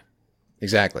decade.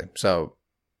 Exactly. So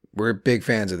we're big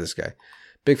fans of this guy.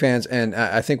 Big fans. And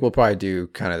I think we'll probably do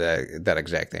kind of that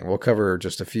exact thing. We'll cover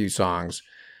just a few songs,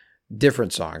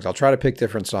 different songs. I'll try to pick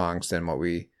different songs than what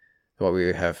we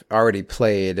have already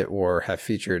played or have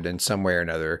featured in some way or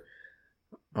another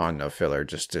on No Filler,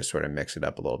 just to sort of mix it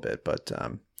up a little bit. But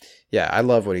yeah, I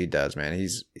love what he does, man.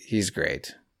 He's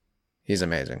great. He's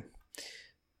amazing.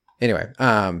 Anyway,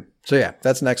 so yeah,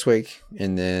 that's next week,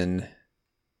 and then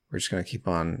we're just gonna keep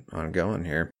on going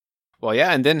here. Well,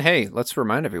 yeah, and then, hey, let's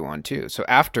remind everyone, too. So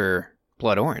after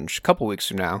Blood Orange, a couple weeks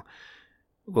from now,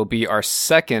 will be our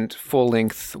second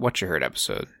full-length What You Heard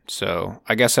episode. So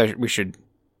I guess we should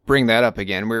bring that up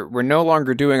again. We're no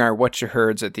longer doing our What You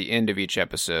Heards at the end of each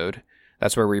episode.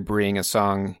 That's where we bring a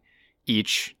song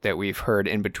each that we've heard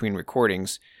in between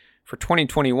recordings. For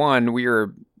 2021, we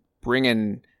are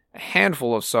bringing a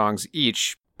handful of songs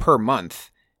each per month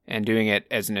and doing it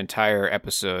as an entire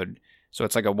episode. So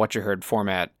it's like a What You Heard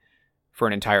format for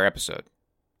an entire episode.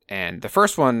 And the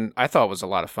first one I thought was a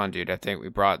lot of fun, dude. I think we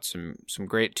brought some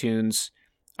great tunes.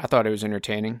 I thought it was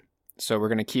entertaining. So we're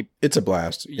going to keep... It's a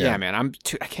blast. Yeah, man.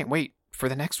 I can't wait for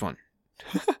the next one.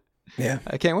 Yeah.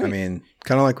 I can't wait. I mean,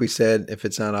 kind of like we said, if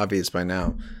it's not obvious by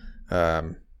now,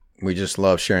 we just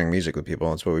love sharing music with people.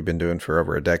 That's what we've been doing for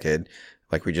over a decade.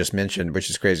 Like we just mentioned, which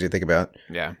is crazy to think about.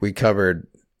 Yeah. We covered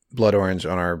Blood Orange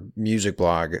on our music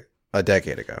blog a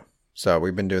decade ago. So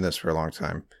we've been doing this for a long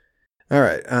time. All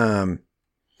right.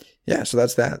 Yeah, so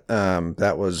that's that.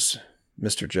 That was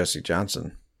Mr. Jesse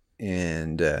Johnson.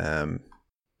 And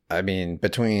I mean,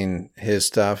 between his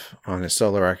stuff on his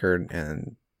solo record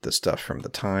and the stuff from the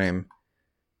time,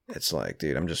 it's like,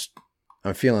 dude,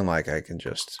 I'm feeling like I can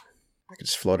just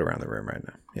float around the room right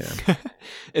now. You know?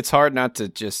 It's hard not to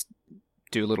just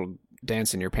do a little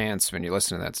dance in your pants when you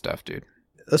listen to that stuff, dude.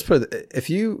 Let's put it, if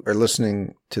you are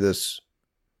listening to this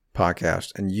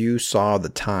podcast and you saw the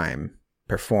time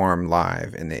perform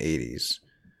live in the 80s,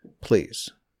 please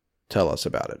tell us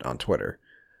about it on Twitter.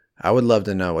 I would love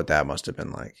to know what that must have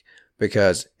been like,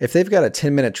 because if they've got a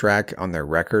 10-minute track on their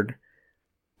record,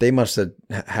 they must have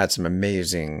had some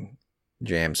amazing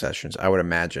jam sessions. I would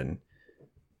imagine.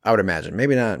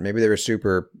 Maybe not. Maybe they were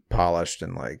super polished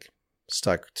and like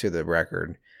stuck to the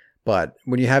record. But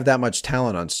when you have that much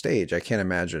talent on stage, I can't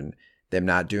imagine them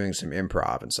not doing some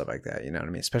improv and stuff like that. You know what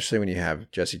I mean? Especially when you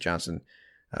have Jesse Johnson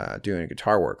doing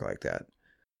guitar work like that.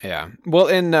 Yeah. Well,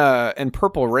 in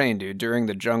Purple Rain, dude, during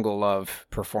the Jungle Love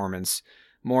performance,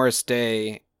 Morris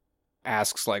Day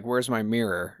asks, like, where's my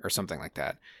mirror? Or something like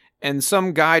that. And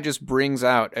some guy just brings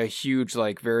out a huge,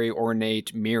 like, very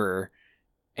ornate mirror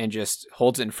and just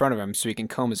holds it in front of him so he can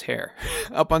comb his hair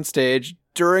up on stage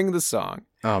during the song.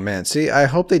 Oh, man. See, I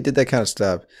hope they did that kind of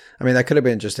stuff. I mean, that could have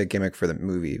been just a gimmick for the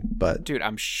movie, but... Dude,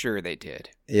 I'm sure they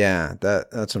did. Yeah,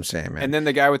 that's what I'm saying, man. And then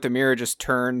the guy with the mirror just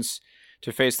turns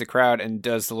to face the crowd and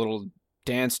does the little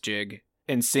dance jig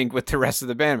in sync with the rest of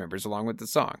the band members along with the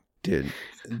song. Dude,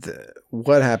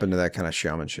 what happened to that kind of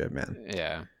showmanship, man?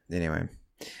 Yeah. Anyway,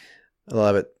 I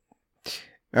love it.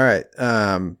 All right.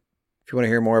 If you want to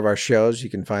hear more of our shows, you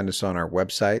can find us on our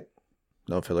website,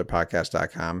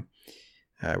 nofillerpodcast.com,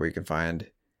 where you can find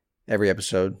every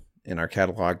episode in our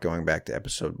catalog going back to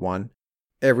episode 1.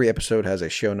 Every episode has a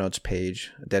show notes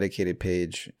page, a dedicated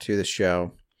page to the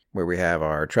show where we have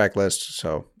our track list.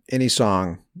 So any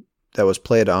song that was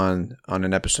played on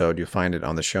an episode, you'll find it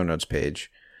on the show notes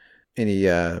page. Any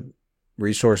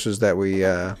resources that we...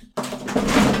 Are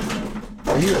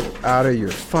you out of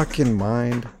your fucking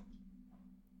mind?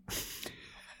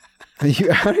 Are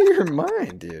you out of your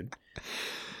mind, dude?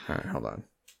 All right, hold on.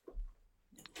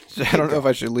 I don't know if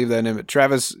I should leave that in, but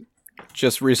Travis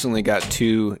just recently got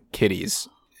 2 kitties,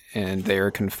 and they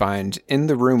are confined in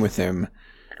the room with him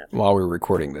while we're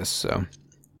recording this. So,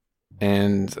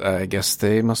 and I guess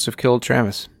they must have killed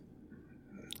Travis.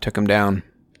 Took him down.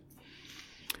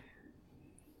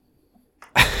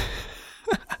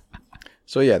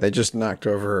 So yeah, they just knocked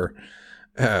over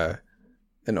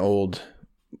an old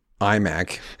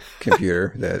iMac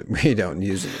computer that we don't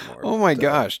use anymore. Oh my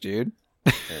gosh, dude.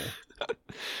 Yeah.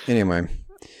 Anyway.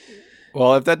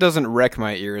 Well, if that doesn't wreck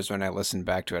my ears when I listen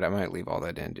back to it, I might leave all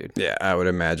that in, dude. Yeah, I would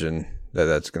imagine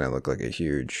that's going to look like a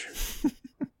huge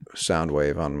sound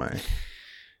wave on my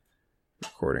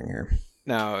recording here.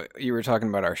 Now, you were talking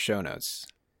about our show notes.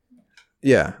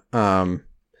 Yeah. Let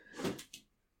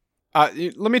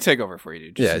me take over for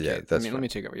you, dude. Yeah. Let me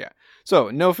take over. Yeah. So,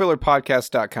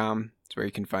 nofillerpodcast.com. It's where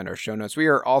you can find our show notes. We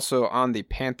are also on the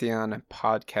Pantheon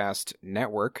Podcast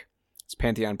Network. It's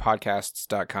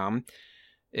pantheonpodcasts.com.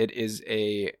 It is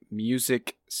a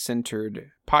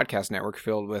music-centered podcast network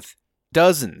filled with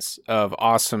dozens of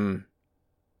awesome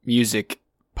music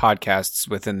podcasts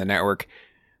within the network.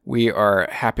 We are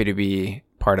happy to be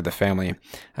part of the family.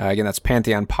 Again, that's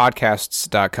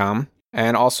pantheonpodcasts.com.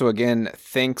 And also, again,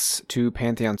 thanks to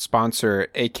Pantheon sponsor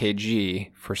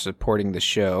AKG for supporting the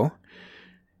show.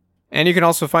 And you can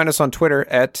also find us on Twitter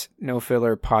at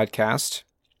NoFillerPodcast.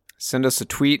 Send us a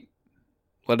tweet.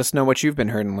 Let us know what you've been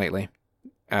hearing lately.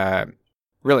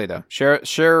 Really, though,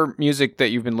 share music that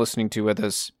you've been listening to with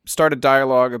us. Start a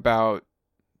dialogue about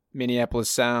Minneapolis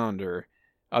Sound or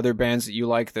other bands that you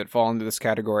like that fall into this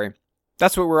category.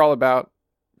 That's what we're all about,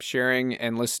 sharing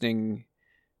and listening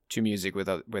to music with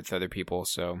other people.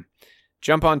 So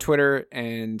jump on Twitter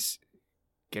and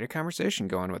get a conversation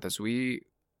going with us. We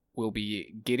will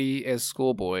be giddy as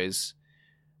schoolboys.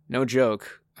 No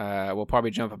joke. We'll probably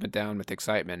jump up and down with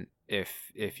excitement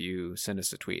if you send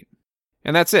us a tweet.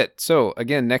 And that's it. So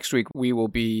again, next week we will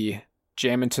be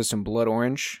jamming to some Blood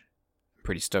Orange.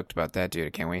 Pretty stoked about that, dude. I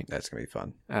can't wait. That's going to be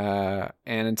fun.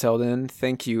 And until then,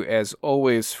 thank you as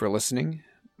always for listening.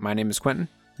 My name is Quentin.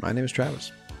 My name is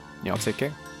Travis. Y'all take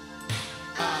care.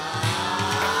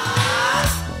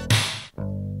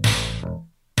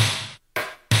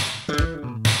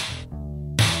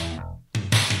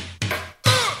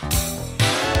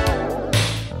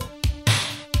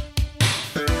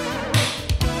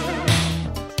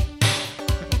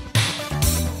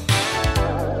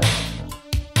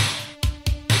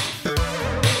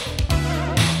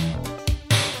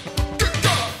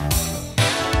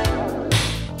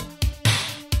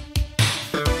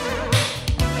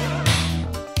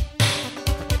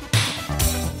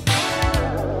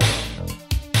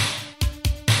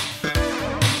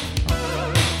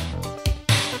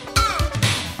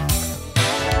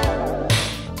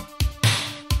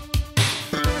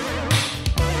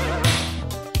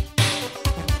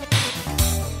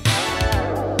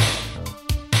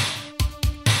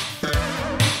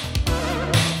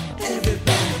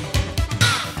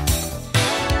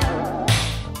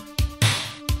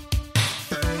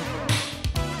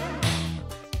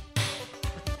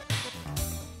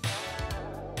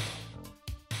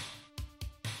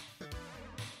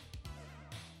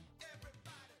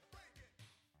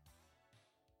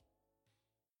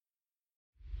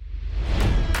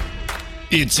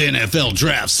 It's NFL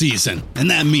draft season,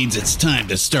 and that means it's time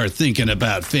to start thinking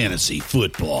about fantasy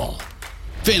football.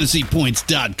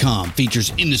 FantasyPoints.com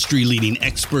features industry-leading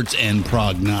experts and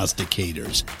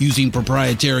prognosticators using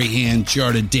proprietary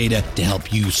hand-charted data to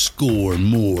help you score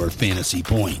more fantasy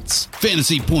points.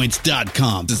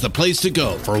 FantasyPoints.com is the place to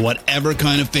go for whatever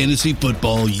kind of fantasy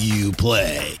football you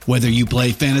play. Whether you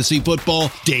play fantasy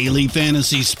football, daily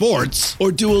fantasy sports,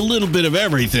 or do a little bit of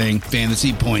everything,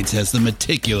 Fantasy Points has the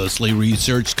meticulously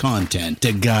researched content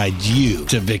to guide you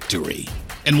to victory.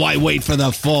 And why wait for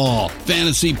the fall?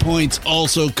 Fantasy Points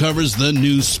also covers the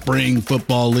new spring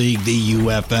football league, the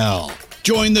UFL.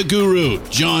 Join the guru,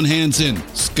 John Hansen,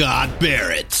 Scott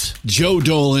Barrett, Joe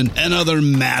Dolan, and other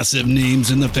massive names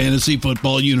in the fantasy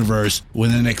football universe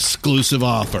with an exclusive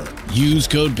offer. Use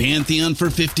code Pantheon for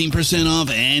 15% off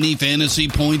any Fantasy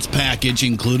Points package,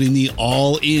 including the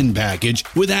all-in package,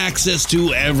 with access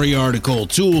to every article,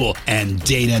 tool, and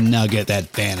data nugget that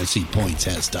Fantasy Points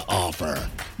has to offer.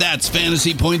 That's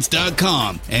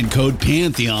FantasyPoints.com and code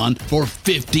Pantheon for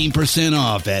 15%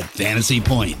 off at Fantasy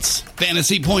Points.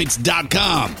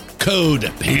 FantasyPoints.com,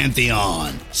 code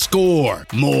Pantheon. Score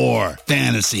more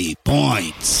fantasy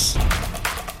points.